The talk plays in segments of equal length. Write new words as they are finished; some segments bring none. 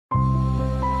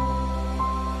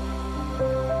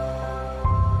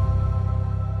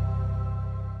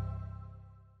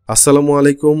আসসালামু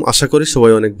আলাইকুম। আশা করি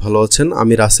সবাই অনেক ভালো আছেন।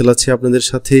 আমি রাসেল আছি আপনাদের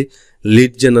সাথে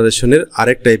লিড জেনারেশনের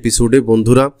আরেকটা এপিসোডে।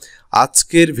 বন্ধুরা,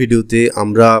 আজকের ভিডিওতে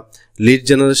আমরা লিড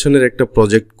জেনারেশনের একটা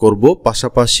প্রজেক্ট করব,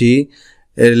 পাশাপাশি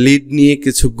লিড নিয়ে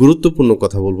কিছু গুরুত্বপূর্ণ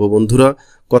কথা বলবো। বন্ধুরা,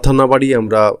 কথা না বাড়িয়ে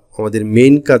আমরা আমাদের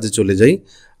মেইন কাজে চলে যাই।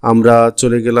 আমরা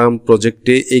চলে গেলাম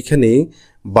প্রজেক্টে। এইখানে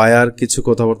বায়ার কিছু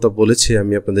কথাবার্তা বলেছে,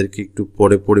 আমি আপনাদেরকে একটু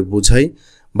পড়ে বুঝাই।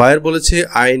 বায়ার বলেছে,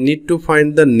 I need to find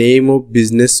the name of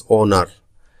business owner.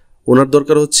 ওনার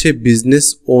দরকার হচ্ছে বিজনেস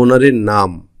ওনারের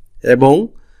নাম এবং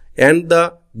and the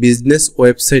business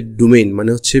website domain, মানে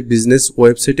হচ্ছে বিজনেস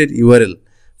ওয়েবসাইটের URL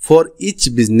for each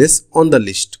business on the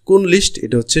list. কোন লিস্ট?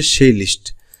 এটা হচ্ছে সেই লিস্ট।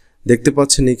 দেখতে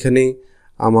পাচ্ছেন এখানে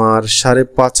আমার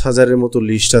 ৫,৫০০-এর মতো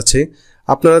লিস্ট আছে।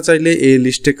 আপনারা চাইলে এই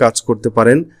লিস্টে কাজ করতে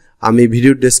পারেন। আমি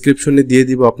ভিডিও ডেসক্রিপশনে দিয়ে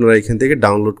দিব, আপনারা এখান থেকে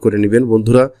ডাউনলোড করে নেবেন।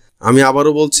 বন্ধুরা, আমি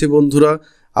আবারও বলছি, বন্ধুরা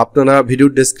আপনারা ভিডিও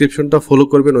ডেসক্রিপশনটা ফলো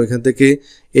করবেন, ওইখান থেকে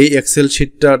এই এক্সেল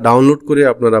শিটটা ডাউনলোড করে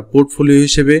আপনারা পোর্টফোলিও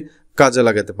হিসেবে কাজে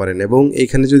লাগাতে পারেন এবং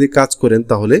এইখানে যদি কাজ করেন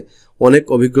তাহলে অনেক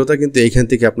অভিজ্ঞতা কিন্তু এইখান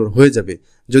থেকে আপনার হয়ে যাবে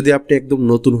যদি আপনি একদম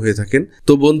নতুন হয়ে থাকেন।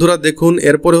 তো বন্ধুরা দেখুন,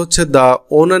 এরপরে হচ্ছে the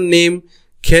owner name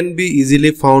can be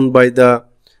easily found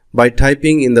by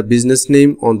typing in the business name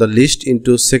on the list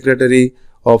into secretary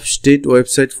of state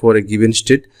website for a given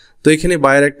state. তো এখানে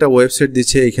বাইরে একটা ওয়েবসাইট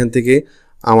দিচ্ছে, এখান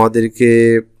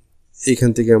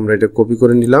থেকে আমরা এটা কপি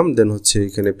করে নিলাম, দেন হচ্ছে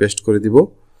এখানে পেস্ট করে দিব,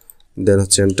 দেন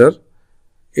হচ্ছে এন্টার।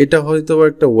 এটা হয়তো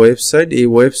একটা ওয়েবসাইট, এই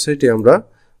ওয়েবসাইটে আমরা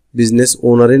বিজনেস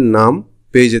ওনারের নাম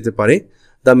পেয়ে যেতে পারি।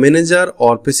 The manager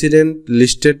or president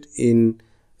listed in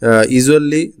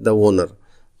usually the owner.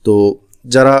 তো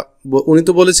উনি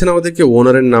তো বলেছেন আমাদেরকে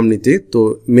ওনারের নাম নিতে, তো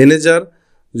ম্যানেজার,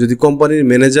 যদি কোম্পানির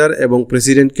ম্যানেজার এবং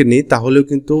প্রেসিডেন্টকে নিই তাহলেও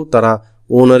কিন্তু তারা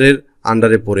ওনারের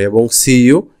আন্ডারে পড়ে, এবং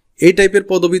সিইও এই টাইপের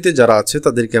পদবিতে যারা আছে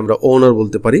তাদেরকে আমরা ওনার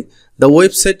বলতে পারি। The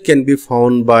website can be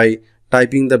found by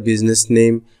typing the business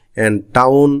name and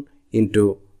town into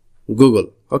Google.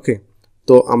 ওকে,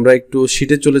 তো আমরা একটু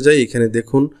শিটে চলে যাই। এখানে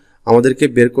দেখুন আমাদেরকে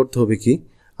বের করতে হবে কি,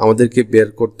 আমাদেরকে বের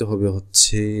করতে হবে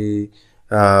হচ্ছে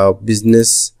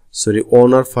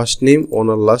ওনার first name,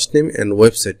 owner last name and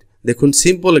website. দেখুন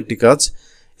সিম্পল একটি কাজ,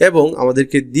 এবং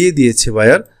আমাদেরকে দিয়ে দিয়েছে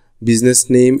buyer business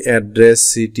name, address,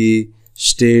 city,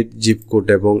 state, zip code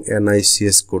এবং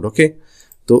NICS কোড। ওকে,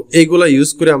 তো এইগুলা ইউজ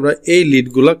করে আমরা এই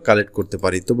লিডগুলা কালেক্ট করতে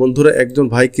পারি। তো বন্ধুরা, একজন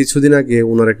ভাই কিছুদিন আগে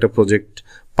ওনার একটা প্রজেক্ট,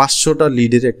 500টা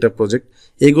লিডের একটা প্রজেক্ট,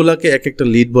 এগুলাকে এক একটা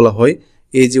লিড বলা হয়।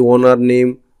 এই যে ওনার নেম,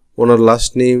 ওনার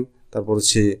লাস্ট নেম, তারপর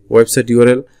হচ্ছে ওয়েবসাইট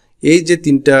ইউআরএল, এই যে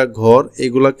 3টা ঘর,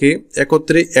 এগুলাকে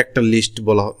একত্রে একটা লিস্ট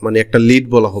বলা, মানে একটা লিড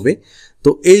বলা হবে। তো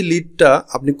এই লিডটা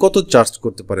আপনি কত চার্জ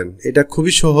করতে পারেন? এটা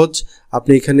খুবই সহজ।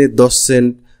 আপনি এখানে 10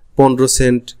 সেন্ট, 15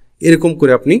 সেন্ট এরকম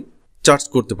করে আপনি চার্জ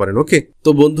করতে পারেন। ওকে, তো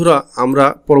বন্ধুরা আমরা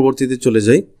পরবর্তীতে চলে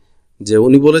যাই। যে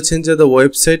উনি বলেছেন যে the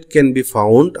website can be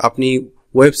found, আপনি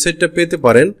ওয়েবসাইটটা পেতে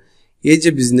পারেন। এই যে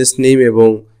বিজনেস নেম এবং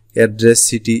অ্যাড্রেস,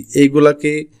 সিটি,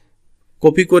 এইগুলাকে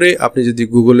কপি করে আপনি যদি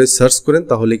গুগলে সার্চ করেন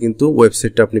তাহলে কিন্তু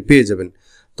ওয়েবসাইটটা আপনি পেয়ে যাবেন।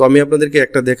 তো আমি আপনাদেরকে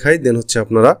একটা দেখাই, দেন হচ্ছে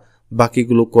আপনারা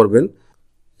বাকিগুলো করবেন।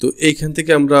 তো এইখান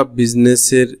থেকে আমরা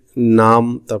বিজনেসের নাম,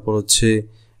 তারপর হচ্ছে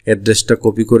অ্যাড্রেসটা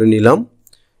কপি করে নিলাম।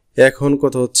 এখন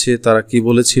কথা হচ্ছে তারা কি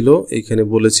বলেছিল, এইখানে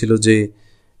বলেছিল যে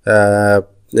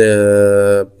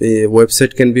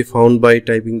website can be found by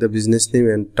typing the business name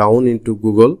and town into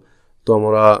Google. তো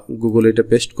আমরা গুগলে এটা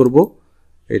পেস্ট করব,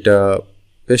 এটা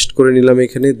পেস্ট করে নিলাম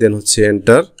এখানে, দেন হচ্ছে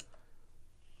এন্টার।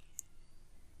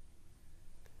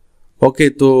 ওকে,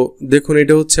 তো দেখুন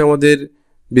এটা হচ্ছে আমাদের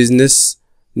বিজনেস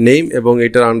নেম এবং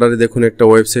এটার আন্ডারে দেখুন একটা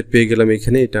ওয়েবসাইট পেয়ে গেলাম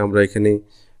এখানে। এটা আমরা এখানে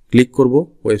ক্লিক করব,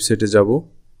 ওয়েবসাইটে যাব।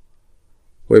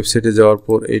 ওয়েবসাইটে যাওয়ার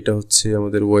পর এইটা হচ্ছে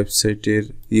আমাদের ওয়েবসাইটের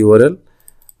ইউআরএল,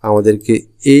 আমাদেরকে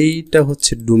এইটা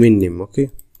হচ্ছে ডোমেইন নেম। ওকে,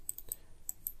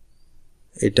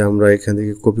 এটা আমরা এখান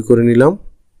থেকে কপি করে নিলাম,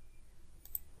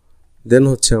 দেন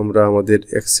হচ্ছে আমরা আমাদের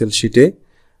এক্সেল শিটে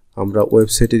আমরা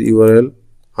ওয়েবসাইটের ইউআরএল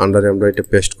আন্ডারে আমরা এটা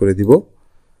পেস্ট করে দিব।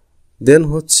 দেন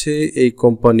হচ্ছে এই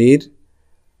কোম্পানির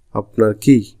আপনার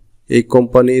কি, এই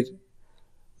কোম্পানির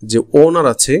যে ওনার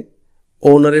আছে,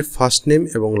 ওনারের ফার্স্ট নেম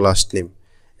এবং লাস্ট নেম।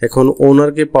 এখন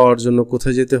ওনারকে পাওয়ার জন্য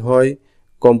কোথায় যেতে হয়?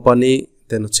 কোম্পানি,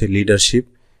 দেন হচ্ছে লিডারশিপ।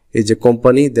 এই যে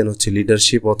কোম্পানি, দেন হচ্ছে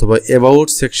লিডারশিপ, অথবা অ্যাবাউট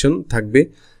সেকশন থাকবে।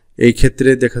 এই ক্ষেত্রে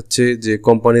দেখাচ্ছে যে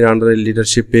কোম্পানির আন্ডারে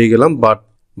লিডারশিপ পেয়ে গেলাম,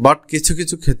 বাট কিছু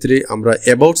কিছু ক্ষেত্রে আমরা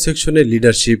অ্যাবাউট সেকশনে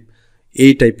লিডারশিপ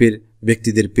এই টাইপের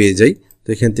ব্যক্তিদের পেয়ে যাই। তো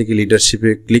এখান থেকে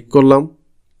লিডারশিপে ক্লিক করলাম।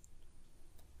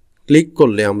 ক্লিক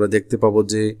করলে আমরা দেখতে পাবো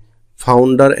যে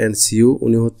ফাউন্ডার অ্যান্ড সিইও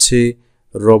উনি হচ্ছে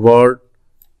রবার্ট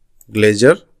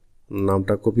গ্লেজার,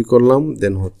 নামটা কপি করলাম।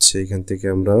 দেন হচ্ছে এখান থেকে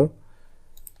আমরা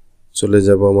চলে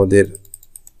যাব আমাদের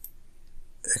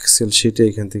এক্সেল শিটে,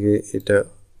 এখান থেকে এটা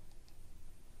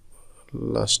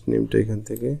লাস্ট নেমটা এখান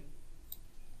থেকে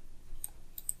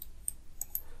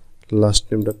লাস্ট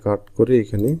নেমটা কাট করে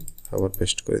এখানে আবার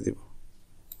পেস্ট করে দিব।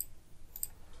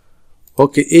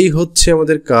 ওকে, এই হচ্ছে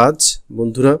আমাদের কাজ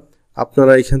বন্ধুরা।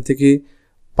 আপনারা এখান থেকে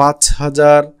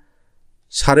 5,000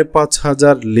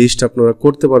 5,500 লিস্ট আপনারা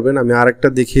করতে পারবেন। আমি আরেকটা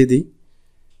দেখিয়ে দিই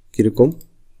কীরকম।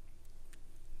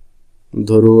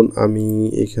 ধরুন আমি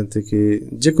এখান থেকে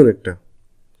যে কোনো একটা,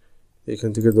 এখান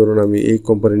থেকে ধরুন আমি এই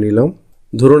কোম্পানি নিলাম,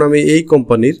 ধরুন আমি এই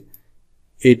কোম্পানির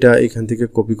এইটা এখান থেকে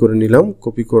কপি করে নিলাম।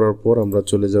 কপি করার পর আমরা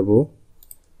চলে যাব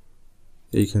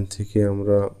এইখান থেকে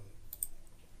আমরা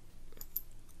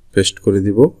পেস্ট করে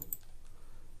দিব,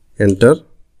 এন্টার।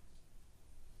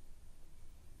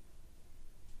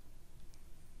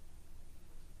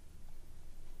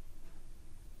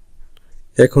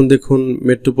 এখন দেখুন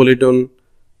মেট্রোপলিটন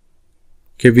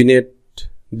ক্যাবিনেট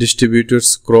ডিস্ট্রিবিউটরস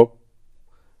ক্রপ,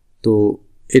 তো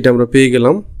এটা আমরা পেয়ে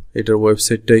গেলাম। এটার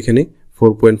ওয়েবসাইটটা এখানে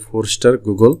 4.4 স্টার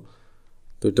গুগল।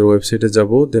 তো এটার ওয়েবসাইটে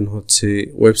যাব, দেন হচ্ছে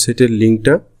ওয়েবসাইটের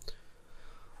লিঙ্কটা,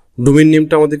 ডোমেইন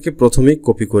নেমটা আমাদেরকে প্রথমেই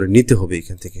কপি করে নিতে হবে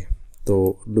এখান থেকে। তো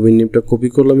ডোমেইন নেমটা কপি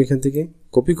করলাম এখান থেকে।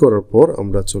 কপি করার পর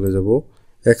আমরা চলে যাব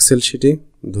এক্সেল শিটে।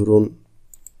 ধরুন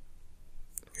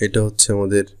এটা হচ্ছে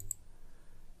আমাদের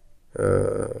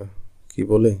কি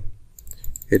বলে,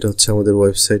 এটা হচ্ছে আমাদের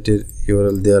ওয়েবসাইটের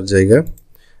ইউআরএল দেওয়ার জায়গা।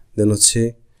 দেন হচ্ছে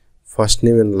first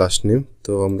name and last name.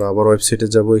 তো আমরা আবার ওয়েবসাইটে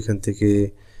যাব, এখান থেকে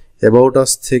অ্যাবাউট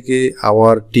আস থেকে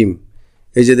আওয়ার টিম,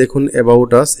 এই যে দেখুন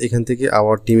অ্যাবাউট আস, এখান থেকে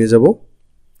আওয়ার টিমে যাব।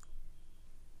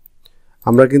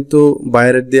 আমরা কিন্তু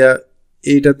বাইরের দেয়া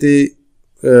এইটাতে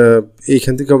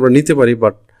এইখান থেকে আমরা নিতে পারি,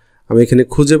 বাট আমি এখানে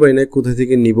খুঁজে পাই না কোথা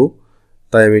থেকে নিব,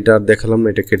 তাই আমি এটা আর দেখালাম না,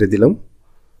 এটা কেটে দিলাম।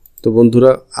 তো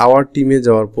বন্ধুরা আওয়ার টিমে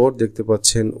যাওয়ার পর দেখতে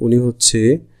পাচ্ছেন উনি হচ্ছে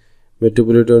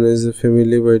metropolitan is a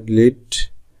family wide lead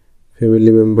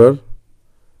family member,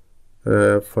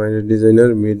 find a designer,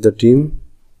 meet the team,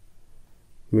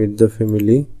 meet the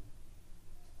family.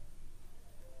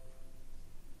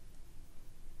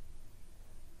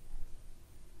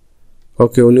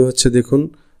 ওকে, উনি হচ্ছে দেখুন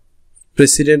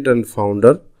প্রেসিডেন্ট অ্যান্ড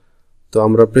ফাউন্ডার। তো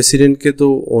আমরা প্রেসিডেন্টকে তো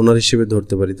ওনার হিসেবে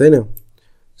ধরতে পারি, তাই না?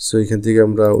 সো এখান থেকে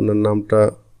আমরা ওনার নামটা,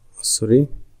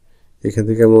 এখান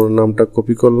থেকে আমরা ওনার নামটা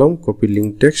কপি করলাম, কপি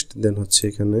লিঙ্ক টেক্সট, দেন হচ্ছে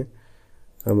এখানে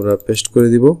আমরা পেস্ট করে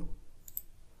দিব।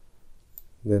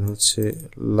 দেন হচ্ছে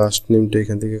লাস্ট নেমটা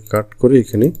এখান থেকে কাট করে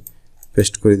এখানে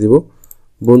পেস্ট করে দিব।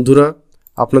 বন্ধুরা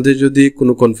আপনাদের যদি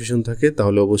কোনো কনফিউশন থাকে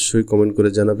তাহলে অবশ্যই কমেন্ট করে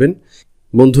জানাবেন।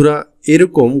 বন্ধুরা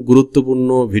এরকম গুরুত্বপূর্ণ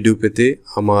ভিডিও পেতে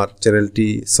আমার চ্যানেলটি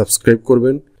সাবস্ক্রাইব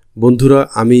করবেন। বন্ধুরা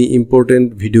আমি ইম্পর্টেন্ট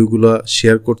ভিডিওগুলো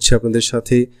শেয়ার করছি আপনাদের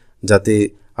সাথে, যাতে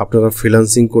আপনারা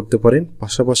ফ্রিল্যান্সিং করতে পারেন।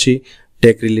 পাশাপাশি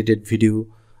টেক রিলেটেড ভিডিও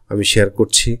আমি শেয়ার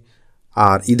করছি,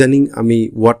 আর ইদানিং আমি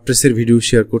ওয়ার্ডপ্রেসের ভিডিও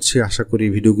শেয়ার করছি। আশা করি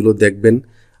ভিডিওগুলো দেখবেন,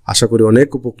 আশা করি অনেক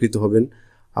উপকৃত হবেন।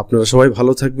 আপনারা সবাই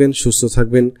ভালো থাকবেন, সুস্থ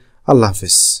থাকবেন। আল্লাহ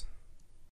হাফেজ।